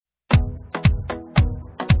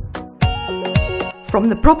From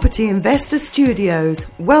the Property Investor Studios,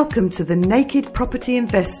 welcome to The Naked Property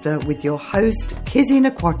Investor with your host, Kizzi.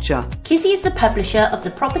 Kizzi is the publisher of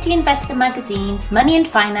the Property Investor magazine, Money and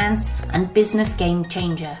Finance, and Business Game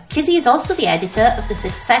Changer. Kizzi is also the editor of the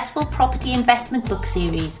successful property investment book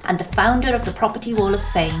series and the founder of the Property Wall of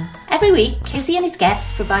Fame. Every week, Kizzi and his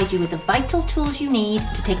guests provide you with the vital tools you need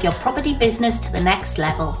to take your property business to the next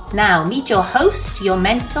level. Now, meet your host, your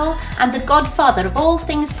mentor, and the godfather of all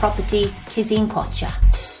things property, Kizzi Nkwacha.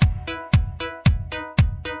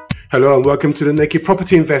 Hello and welcome to The Naked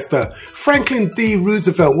Property Investor. Franklin D.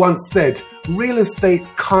 Roosevelt once said, "Real estate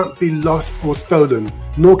can't be lost or stolen,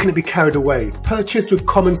 nor can it be carried away. Purchased with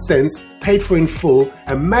common sense, paid for in full,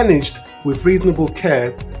 and managed with reasonable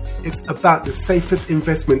care, it's about the safest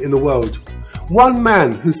investment in the world." One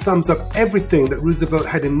man who sums up everything that Roosevelt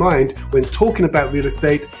had in mind when talking about real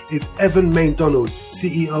estate is Evan Maindonald,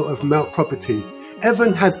 CEO of Melt Property.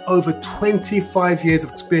 Evan has over 25 years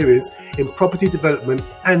of experience in property development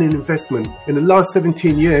and in investment. In the last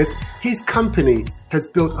 17 years, his company has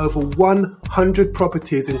built over 100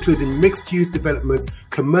 properties, including mixed-use developments,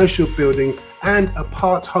 commercial buildings, and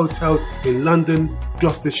apart hotels in London,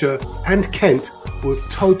 Gloucestershire, and Kent, with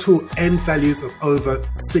total end values of over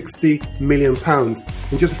 £60 million.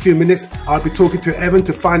 In just a few minutes, I'll be talking to Evan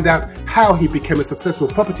to find out how he became a successful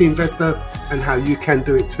property investor and how you can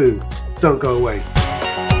do it too. Don't go away.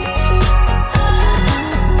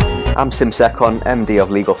 I'm Sim Sekon, MD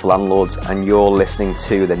of Legal for Landlords, and you're listening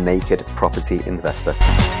to The Naked Property Investor.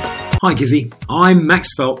 Hi Kizzi, I'm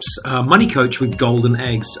Max Phelps, money coach with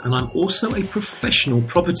GolddenEggs, and I'm also a professional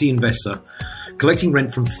property investor, collecting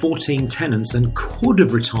rent from 14 tenants and could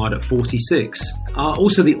have retired at 46.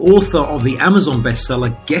 Also the author of the Amazon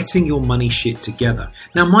bestseller, Getting Your Money Shit Together.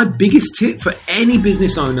 Now, my biggest tip for any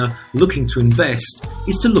business owner looking to invest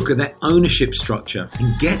is to look at their ownership structure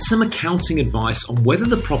and get some accounting advice on whether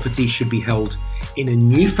the property should be held in a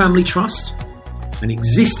new family trust, an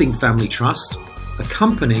existing family trust, a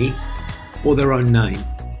company, or their own name.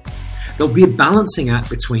 There'll be a balancing act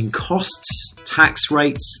between costs, tax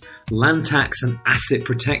rates, land tax and asset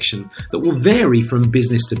protection that will vary from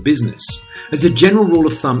business to business. As a general rule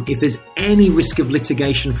of thumb, if there's any risk of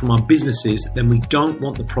litigation from our businesses, then we don't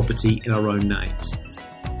want the property in our own names.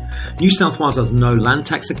 New South Wales has no land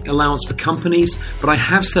tax allowance for companies, but I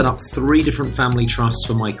have set up 3 different family trusts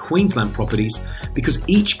for my Queensland properties because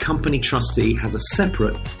each company trustee has a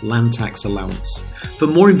separate land tax allowance. For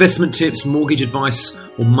more investment tips, mortgage advice,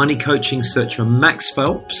 or money coaching, search for Max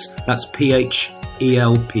Phelps, that's PHELPS,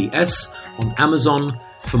 on Amazon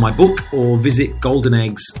for my book, or visit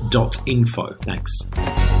goldeneggs.info. Thanks.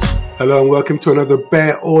 Hello and welcome to another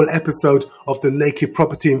bare all episode of The Naked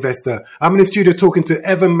Property Investor. I'm in the studio talking to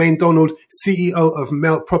Evan Maindonald, CEO of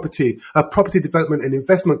Melt Property, a property development and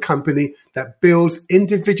investment company that builds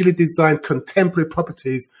individually designed contemporary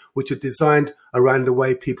properties which are designed around the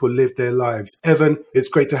way people live their lives. Evan, it's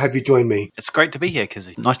great to have you join me. It's great to be here,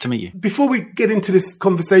 Kizzi. Nice to meet you. Before we get into this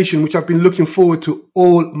conversation, which I've been looking forward to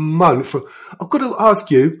all month, I've got to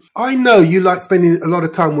ask you, I know you like spending a lot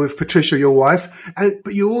of time with Patricia, your wife,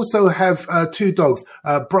 but you also have 2 dogs,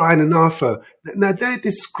 Brian and Arthur. Now, they're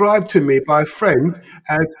described to me by a friend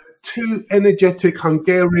as 2 energetic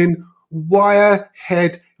Hungarian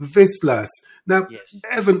wire-haired Vislas. Now, yes.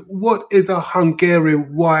 Evan, what is a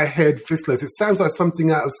Hungarian wire-haired Vislas? It sounds like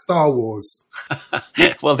something out of Star Wars.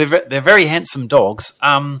 Well, they're very handsome dogs.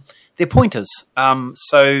 They're pointers,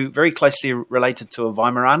 so very closely related to a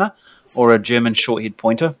Weimaraner or a German short-haired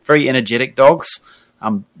pointer. Very energetic dogs.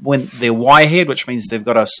 When they're wire-haired, which means they've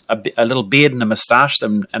got a little beard and a moustache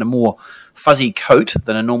and a more fuzzy coat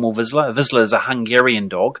than a normal Vizsla. A Vizsla is a Hungarian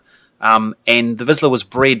dog, and the Vizsla was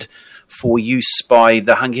bred for use by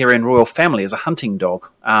the Hungarian royal family as a hunting dog.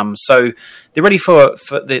 So they're ready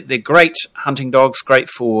they're great hunting dogs, great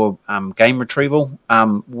for game retrieval.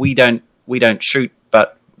 We don't shoot,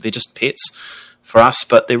 but they're just pets for us.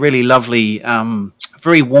 But they're really lovely,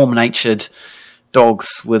 very warm-natured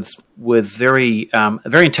dogs with very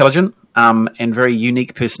intelligent and very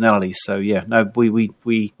unique personalities. So yeah, no, we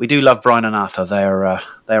do love Brian and Arthur. They are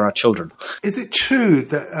our children. Is it true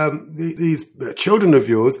that these children of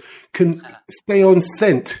yours can stay on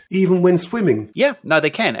scent even when swimming? Yeah, no, they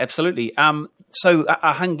can, absolutely. So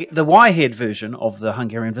the wire-haired version of the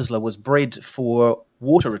Hungarian Vizsla was bred for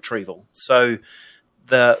water retrieval. So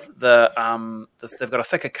they've got a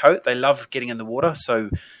thicker coat. They love getting in the water, so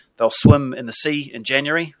they'll swim in the sea in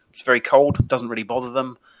January. It's very cold, doesn't really bother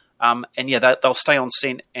them. And yeah, they'll stay on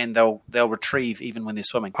scent and they'll retrieve even when they're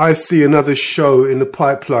swimming. I see another show in the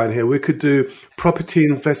pipeline here. We could do property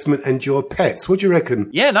investment and your pets. What do you reckon?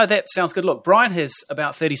 Yeah, no, that sounds good. Look, Brian has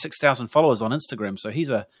about 36,000 followers on Instagram, so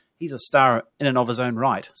he's a star in and of his own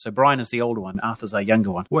right. So Brian is the older one, Arthur's a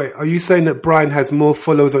younger one. Wait, are you saying that Brian has more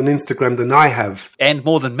followers on Instagram than I have? And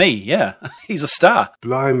more than me, yeah. He's a star.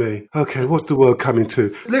 Blimey. Okay, what's the world coming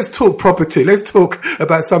to? Let's talk property. Let's talk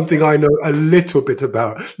about something I know a little bit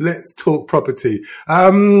about. Let's talk property.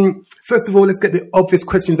 First of all, let's get the obvious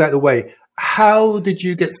questions out of the way. How did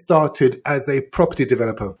you get started as a property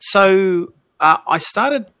developer? So I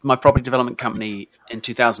started my property development company in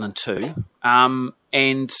 2002.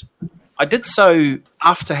 And I did so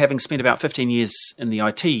after having spent about 15 years in the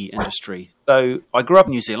IT industry. So I grew up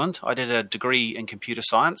in New Zealand. I did a degree in computer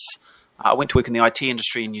science. I went to work in the IT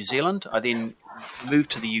industry in New Zealand. I then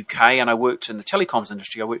moved to the UK and I worked in the telecoms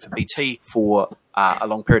industry. I worked for BT for a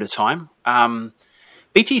long period of time.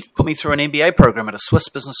 BT put me through an MBA program at a Swiss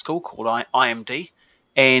business school called IMD.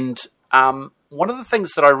 And one of the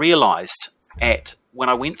things that I realized when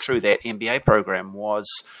I went through that MBA program was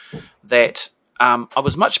that I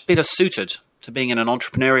was much better suited to being in an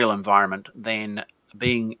entrepreneurial environment than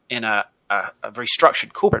being in a very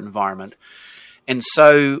structured corporate environment. And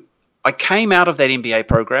so I came out of that MBA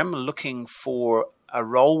program looking for a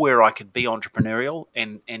role where I could be entrepreneurial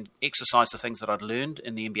and exercise the things that I'd learned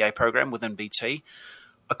in the MBA program within BT.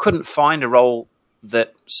 I couldn't find a role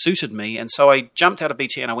that suited me, and so I jumped out of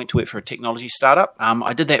BT and I went to work for a technology startup.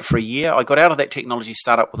 I did that for a year. I got out of that technology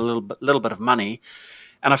startup with a little bit of money,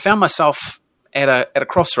 and I found myself at a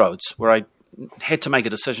crossroads where I had to make a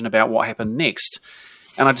decision about what happened next.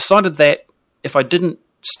 And I decided that if I didn't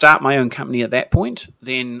start my own company at that point,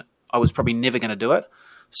 then I was probably never going to do it.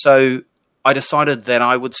 So I decided that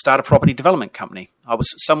I would start a property development company. I was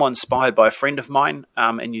somewhat inspired by a friend of mine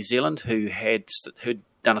in New Zealand who'd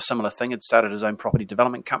done a similar thing, had started his own property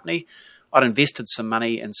development company. I'd invested some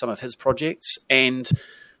money in some of his projects, and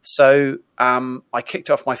so I kicked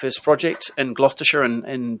off my first project in Gloucestershire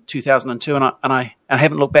in 2002, and I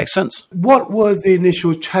haven't looked back since. What were the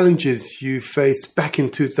initial challenges you faced back in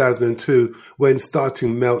 2002 when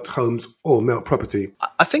starting Melt Homes or Melt Property?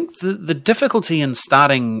 I think the difficulty in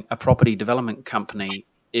starting a property development company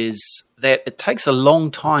is that it takes a long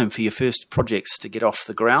time for your first projects to get off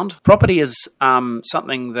the ground. Property is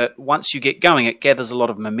something that once you get going, it gathers a lot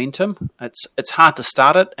of momentum. It's hard to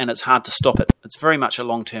start it and it's hard to stop it. It's very much a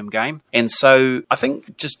long-term game. And so I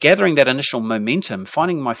think just gathering that initial momentum,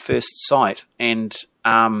 finding my first site and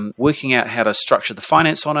working out how to structure the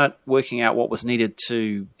finance on it, working out what was needed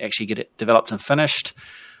to actually get it developed and finished.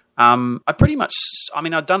 I've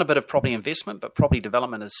done a bit of property investment, but property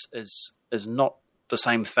development is not the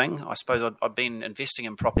same thing. I suppose I've been investing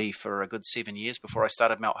in property for a good 7 years before I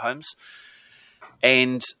started Melt Homes,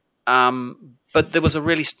 and but there was a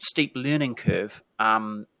really steep learning curve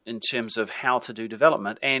in terms of how to do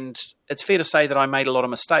development, and it's fair to say that I made a lot of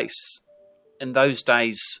mistakes. In those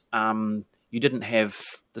days, you didn't have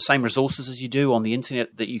the same resources as you do on the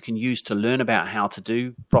internet that you can use to learn about how to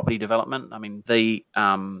do property development. I mean, the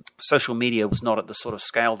social media was not at the sort of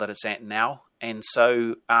scale that it's at now. And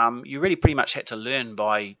so you really pretty much had to learn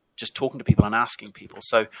by just talking to people and asking people.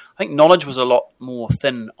 So I think knowledge was a lot more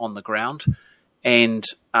thin on the ground. And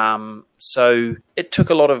so it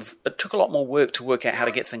took a lot more work to work out how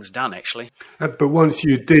to get things done, actually. But once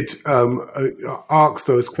you did ask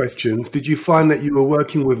those questions, did you find that you were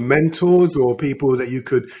working with mentors or people that you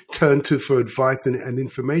could turn to for advice and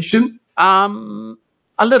information? A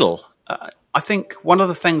little. I think one of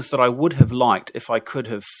the things that I would have liked if I could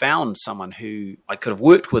have found someone who I could have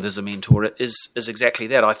worked with as a mentor is exactly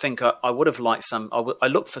that. I think I would have liked I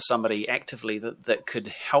looked for somebody actively that could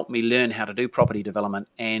help me learn how to do property development,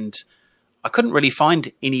 and I couldn't really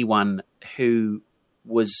find anyone who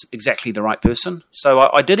was exactly the right person. So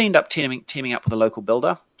I did end up teaming up with a local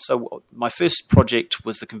builder. So my first project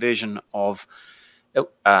was the conversion of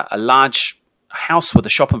a large house with a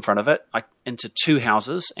shop in front of it into 2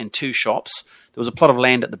 houses and 2 shops. There was a plot of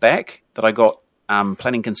land at the back that I got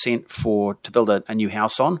planning consent to build a new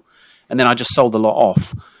house on, and then I just sold the lot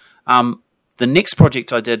off. The next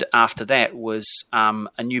project I did after that was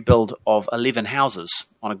a new build of 11 houses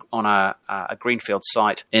on a greenfield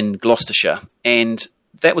site in Gloucestershire, and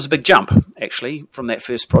that was a big jump actually from that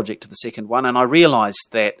first project to the second one, and I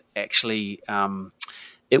realised that actually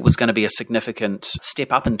it was going to be a significant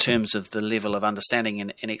step up in terms of the level of understanding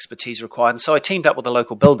and expertise required. And so I teamed up with a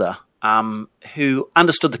local builder who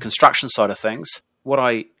understood the construction side of things. What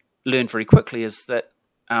I learned very quickly is that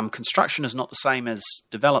construction is not the same as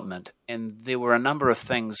development. And there were a number of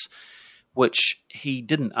things which he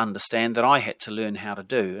didn't understand that I had to learn how to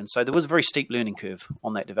do. And so there was a very steep learning curve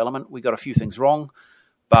on that development. We got a few things wrong,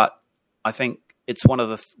 but I think it's one of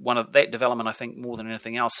that development, I think, more than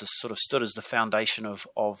anything else, has sort of stood as the foundation of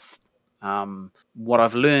what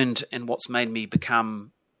I've learned and what's made me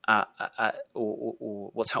become or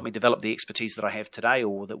what's helped me develop the expertise that I have today,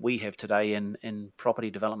 or that we have today in property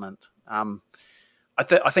development.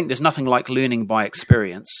 I think there's nothing like learning by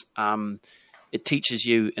experience. It teaches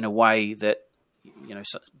you in a way that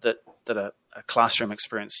that a classroom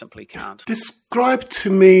experience simply can't. Describe to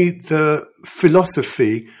me the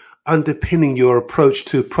philosophy underpinning your approach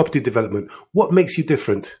to property development. What makes you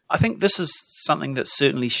different? I think this is something that's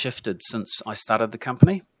certainly shifted since I started the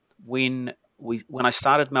company. When I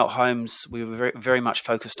started Melt Homes, we were very, very much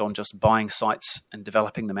focused on just buying sites and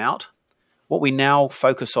developing them out. What we now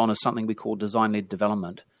focus on is something we call design-led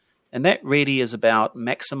development. And that really is about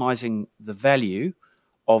maximizing the value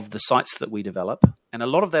of the sites that we develop. And a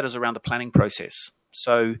lot of that is around the planning process.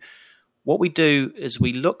 So what we do is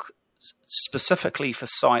we look specifically for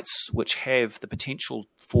sites which have the potential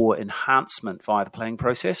for enhancement via the planning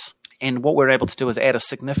process. And what we're able to do is add a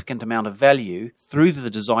significant amount of value through the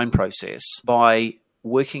design process by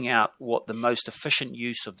working out what the most efficient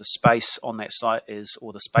use of the space on that site is,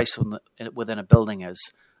 or the space within a building is.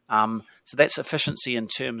 So that's efficiency in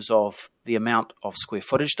terms of the amount of square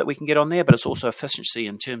footage that we can get on there, but it's also efficiency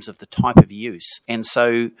in terms of the type of use. And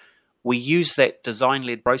so we use that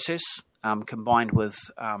design-led process combined with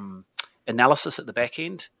analysis at the back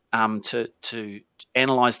end to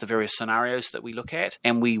analyze the various scenarios that we look at,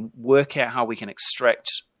 and we work out how we can extract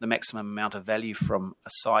the maximum amount of value from a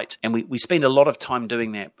site. And we spend a lot of time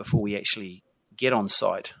doing that before we actually get on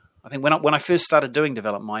site. I think when I first started doing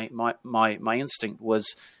development, my instinct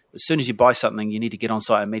was, as soon as you buy something, you need to get on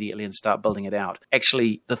site immediately and start building it out.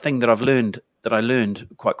 Actually, the thing that I learned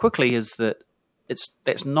quite quickly is that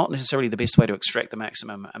that's not necessarily the best way to extract the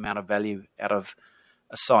maximum amount of value out of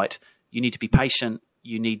a site. You need to be patient.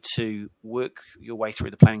 You need to work your way through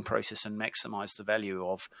the planning process and maximize the value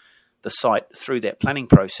of the site through that planning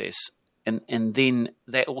process. And then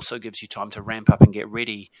that also gives you time to ramp up and get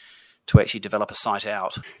ready to actually develop a site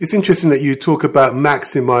out. It's interesting that you talk about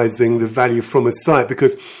maximizing the value from a site,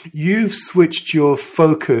 because you've switched your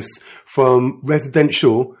focus from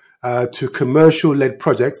residential to commercial-led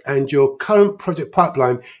projects, and your current project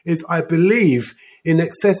pipeline is, I believe, in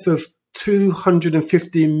excess of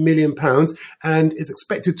 £250 million, and is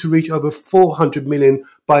expected to reach over 400 million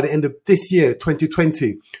by the end of this year,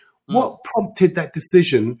 2020. What prompted that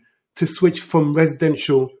decision to switch from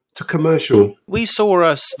residential to commercial? We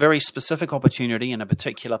saw a very specific opportunity in a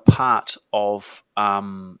particular part of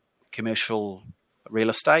commercial real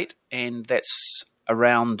estate, and that's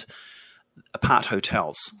around apart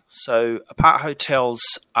hotels. So apart hotels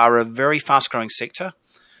are a very fast-growing sector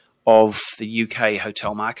of the UK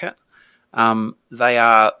hotel market. They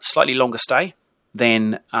are slightly longer stay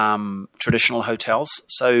than traditional hotels.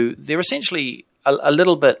 So they're essentially a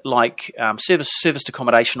little bit like serviced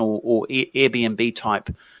accommodation or Airbnb type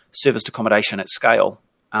serviced accommodation at scale.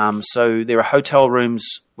 So there are hotel rooms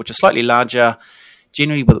which are slightly larger,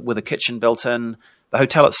 generally with a kitchen built in. The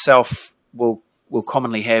hotel itself will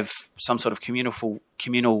commonly have some sort of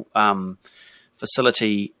communal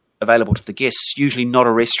facility available to the guests, usually not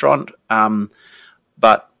a restaurant,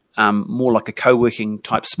 but more like a co-working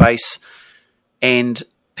type space. And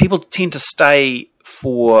people tend to stay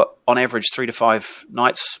for, on average, 3 to 5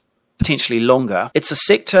 nights, potentially longer. It's a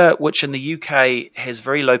sector which in the UK has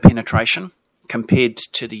very low penetration compared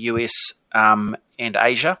to the US and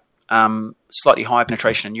Asia. Slightly higher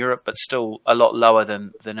penetration in Europe, but still a lot lower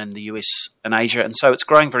than in the US and Asia. And so it's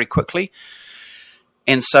growing very quickly.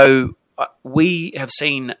 And so we have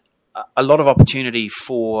seen a lot of opportunity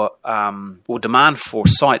for or demand for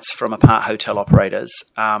sites from apart hotel operators.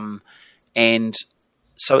 And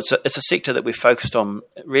so it's a sector that we've focused on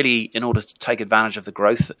really in order to take advantage of the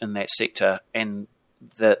growth in that sector and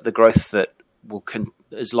the growth that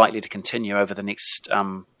is likely to continue over the next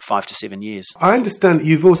 5 to 7 years. I understand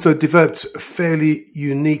you've also developed fairly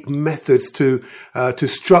unique methods to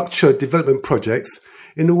structure development projects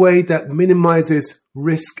in a way that minimizes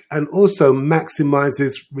risk and also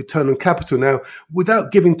maximizes return on capital. Now,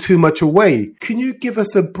 without giving too much away, can you give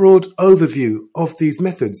us a broad overview of these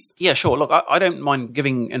methods? Yeah, sure. Look, I don't mind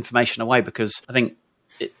giving information away because I think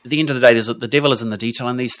at the end of the day, the devil is in the detail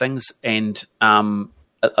in these things, and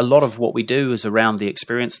a lot of what we do is around the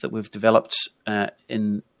experience that we've developed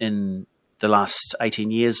in the last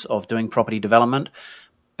 18 years of doing property development.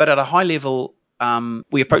 But at a high level,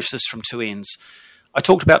 we approach this from two ends. I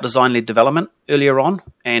talked about design-led development earlier on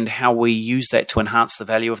and how we use that to enhance the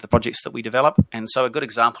value of the projects that we develop. And so a good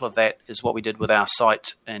example of that is what we did with our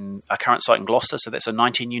current site in Gloucester. So that's a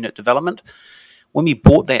 19-unit development. When we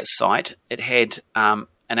bought that site, it had an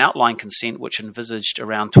outline consent which envisaged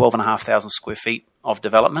around 12,500 square feet of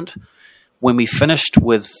development. When we finished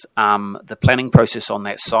with the planning process on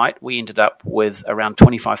that site, we ended up with around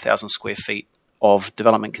 25,000 square feet of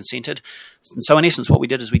development consented. And so in essence, what we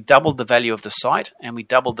did is we doubled the value of the site and we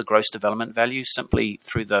doubled the gross development value simply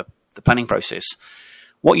through the planning process.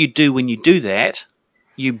 What you do when you do that,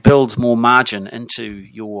 you build more margin into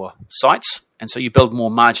your sites, and so you build more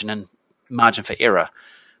margin for error,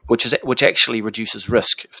 which actually reduces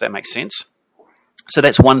risk, if that makes sense. So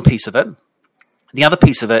that's one piece of it. The other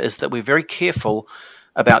piece of it is that we're very careful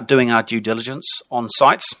about doing our due diligence on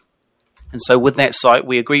sites. And so with that site,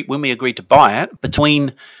 when we agreed to buy it,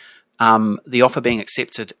 between the offer being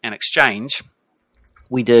accepted and exchange,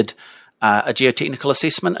 we did a geotechnical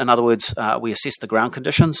assessment. In other words, we assessed the ground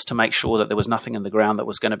conditions to make sure that there was nothing in the ground that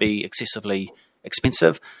was going to be excessively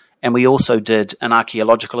expensive. And we also did an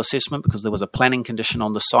archaeological assessment because there was a planning condition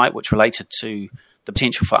on the site which related to the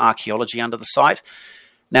potential for archaeology under the site.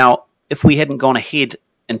 Now, if we hadn't gone ahead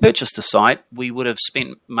and purchased the site, we would have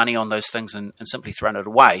spent money on those things and simply thrown it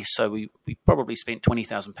away. So we probably spent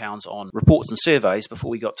 £20,000 on reports and surveys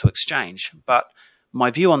before we got to exchange. But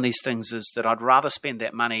my view on these things is that I'd rather spend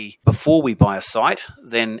that money before we buy a site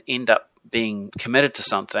than end up being committed to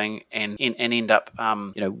something and end up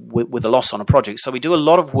with a loss on a project. So we do a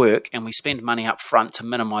lot of work and we spend money up front to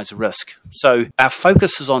minimize risk. So our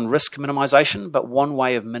focus is on risk minimization, but one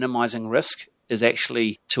way of minimizing risk is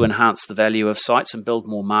actually to enhance the value of sites and build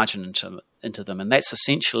more margin into them. And that's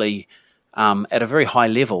essentially, at a very high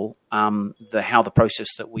level, how the process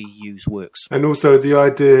that we use works. And also the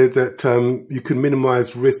idea that you can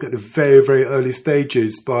minimize risk at the very, very early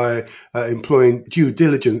stages by employing due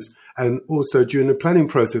diligence and also during the planning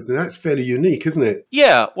process. And that's fairly unique, isn't it?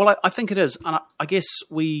 Yeah, well, I think it is. And I guess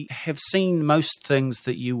we have seen most things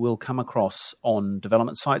that you will come across on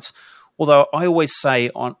development sites. Although I always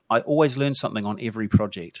say I always learn something on every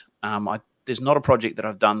project. There's not a project that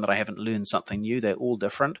I've done that I haven't learned something new. They're all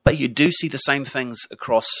different. But you do see the same things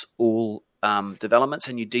across all developments,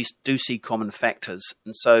 and you do see common factors.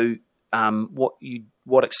 And so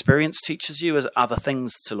what experience teaches you is other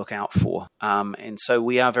things to look out for. And so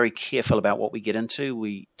we are very careful about what we get into.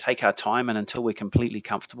 We take our time, and until we're completely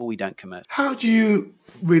comfortable, we don't commit. How do you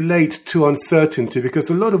relate to uncertainty?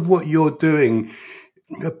 Because a lot of what you're doing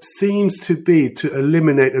seems to be to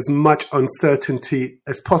eliminate as much uncertainty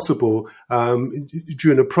as possible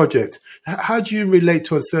during a project. How do you relate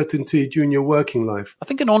to uncertainty during your working life? I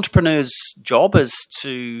think an entrepreneur's job is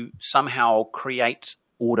to somehow create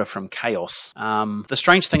order from chaos. The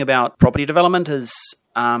strange thing about property development is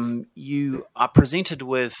you are presented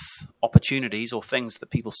with opportunities or things that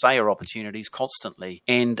people say are opportunities constantly.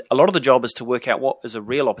 And a lot of the job is to work out what is a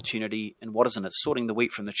real opportunity and what isn't. It's sorting the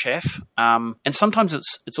wheat from the chaff. And sometimes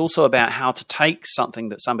it's also about how to take something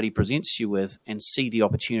that somebody presents you with and see the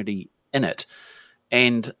opportunity in it.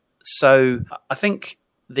 And so I think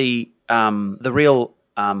the real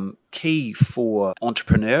key for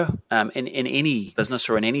entrepreneur in any business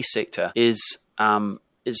or in any sector is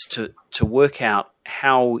to work out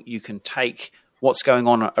how you can take what's going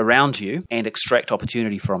on around you and extract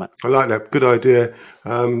opportunity from it. I like that. Good idea.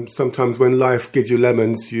 Sometimes when life gives you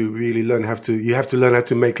lemons, you really have to learn how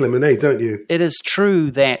to make lemonade, don't you? It is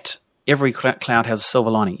true that every cloud has a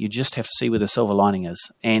silver lining. You just have to see where the silver lining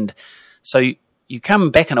is. And so you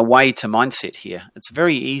come back in a way to mindset here. It's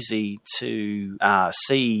very easy to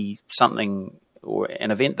see something or an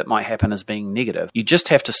event that might happen as being negative. You just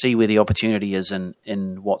have to see where the opportunity is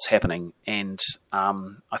in what's happening. And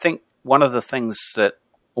I think one of the things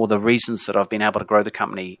or the reasons that I've been able to grow the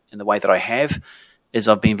company in the way that I have is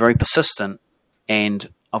I've been very persistent, and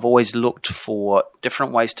I've always looked for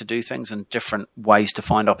different ways to do things and different ways to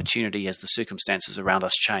find opportunity as the circumstances around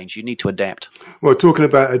us change. You need to adapt. Well, talking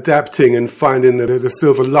about adapting and finding the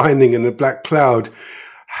silver lining in the black cloud,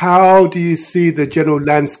 how do you see the general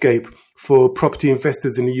landscape for property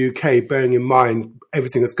investors in the UK, bearing in mind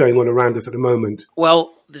everything that's going on around us at the moment?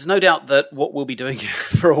 Well, there's no doubt that what we'll be doing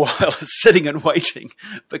for a while is sitting and waiting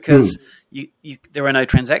because there are no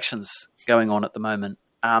transactions going on at the moment.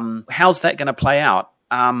 How's that going to play out?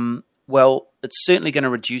 Well, it's certainly going to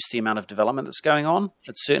reduce the amount of development that's going on.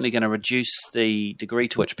 It's certainly going to reduce the degree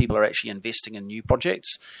to which people are actually investing in new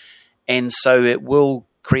projects. And so it will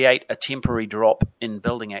create a temporary drop in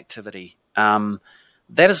building activity.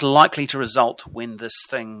 That is likely to result when this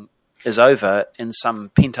thing is over in some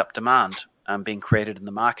pent-up demand being created in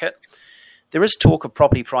the market. There is talk of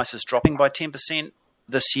property prices dropping by 10%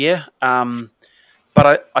 this year,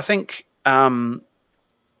 but I think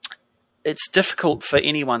it's difficult for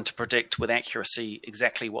anyone to predict with accuracy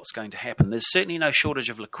exactly what's going to happen. There's certainly no shortage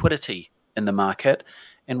of liquidity in the market,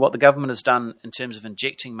 and what the government has done in terms of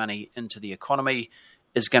injecting money into the economy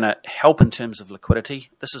is going to help in terms of liquidity.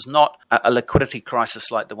 This is not a liquidity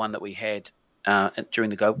crisis like the one that we had during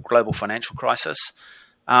the global financial crisis.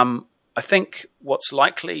 I think what's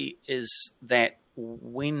likely is that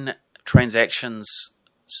when transactions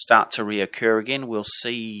start to reoccur again, we'll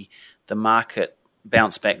see the market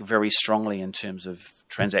bounce back very strongly in terms of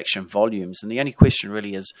transaction volumes. And the only question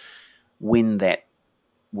really is when that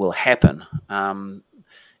will happen.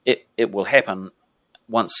 It will happen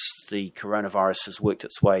once the coronavirus has worked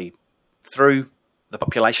its way through the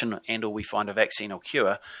population and or we find a vaccine or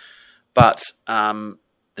cure. But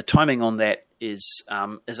the timing on that is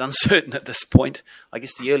uncertain at this point. I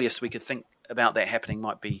guess the earliest we could think about that happening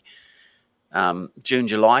might be June,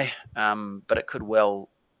 July, but it could well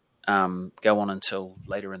go on until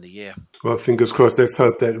later in the year. Well, fingers crossed. Let's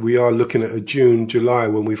hope that we are looking at a June, July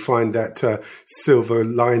when we find that silver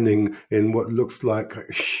lining in what looks like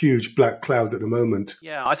huge black clouds at the moment.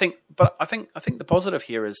 Yeah, I think the positive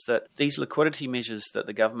here is that these liquidity measures that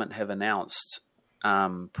the government have announced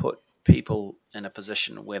put people in a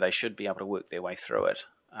position where they should be able to work their way through it.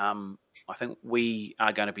 I think we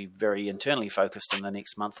are going to be very internally focused in the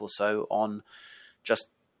next month or so on just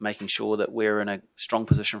making sure that we're in a strong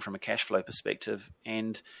position from a cash flow perspective,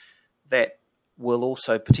 and that will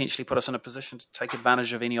also potentially put us in a position to take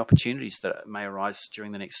advantage of any opportunities that may arise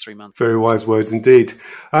during the next 3 months. Very wise words indeed.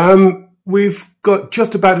 We've got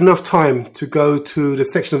just about enough time to go to the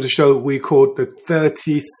section of the show we called the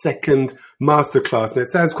 30-second masterclass. Now, it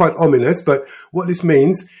sounds quite ominous, but what this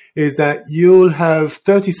means is that you'll have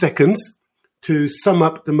 30 seconds to sum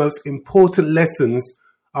up the most important lessons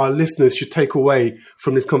our listeners should take away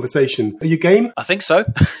from this conversation. Are you game? I think so.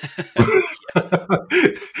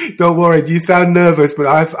 Don't worry, you sound nervous, but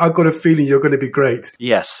I've got a feeling you're going to be great.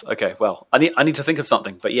 Yes. Okay. Well, I need to think of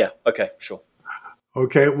something, but yeah. Okay. Sure.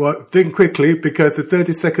 Okay. Well, think quickly because the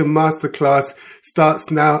 30-second masterclass starts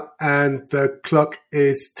now and the clock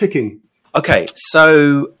is ticking. Okay.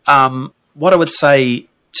 So, what I would say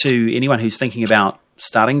to anyone who's thinking about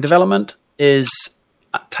starting development is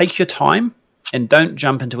take your time and don't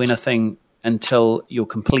jump into anything until you're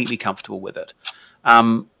completely comfortable with it.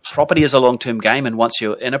 Property is a long-term game, and once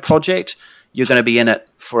you're in a project, you're going to be in it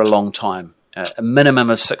for a long time, a minimum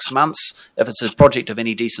of 6 months. If it's a project of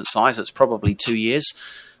any decent size, it's probably 2 years.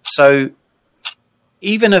 So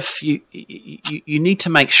even if you need to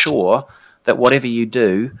make sure that whatever you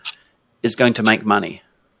do is going to make money.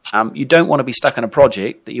 You don't want to be stuck in a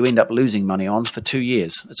project that you end up losing money on for 2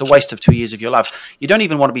 years. It's a waste of 2 years of your life. You don't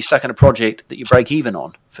even want to be stuck in a project that you break even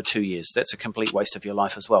on for 2 years. That's a complete waste of your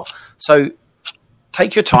life as well. So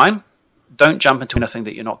take your time. Don't jump into anything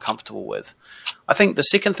that you're not comfortable with. I think the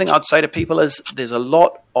second thing I'd say to people is there's a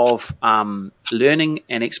lot of learning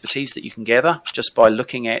and expertise that you can gather just by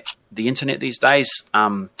looking at the internet these days,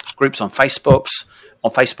 groups on Facebook,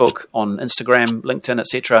 on Instagram, LinkedIn,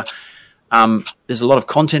 etc. There's a lot of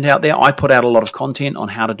content out there. I put out a lot of content on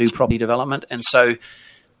how to do property development. And so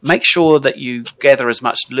make sure that you gather as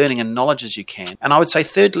much learning and knowledge as you can. And I would say,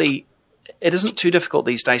 thirdly, it isn't too difficult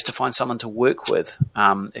these days to find someone to work with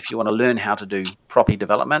if you want to learn how to do property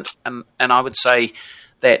development. And I would say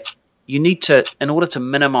that you need to, in order to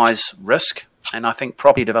minimize risk, and I think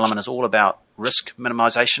property development is all about risk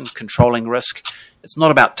minimization, controlling risk. It's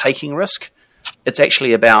not about taking risk. It's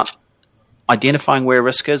actually about identifying where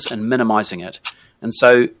risk is and minimizing it. And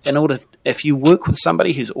so if you work with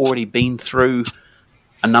somebody who's already been through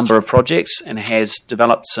a number of projects and has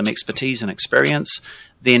developed some expertise and experience,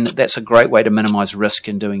 then that's a great way to minimize risk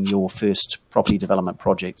in doing your first property development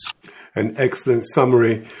projects. An excellent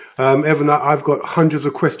summary. Evan, I've got hundreds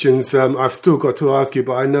of questions I've still got to ask you,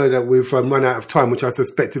 but I know that we've run out of time, which I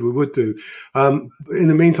suspected we would do. In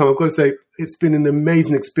the meantime, I've got to say it's been an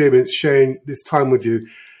amazing experience sharing this time with you.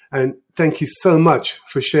 And thank you so much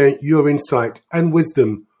for sharing your insight and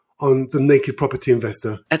wisdom on the Naked Property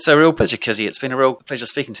Investor. It's a real pleasure, Kizzi. It's been a real pleasure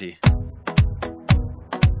speaking to you.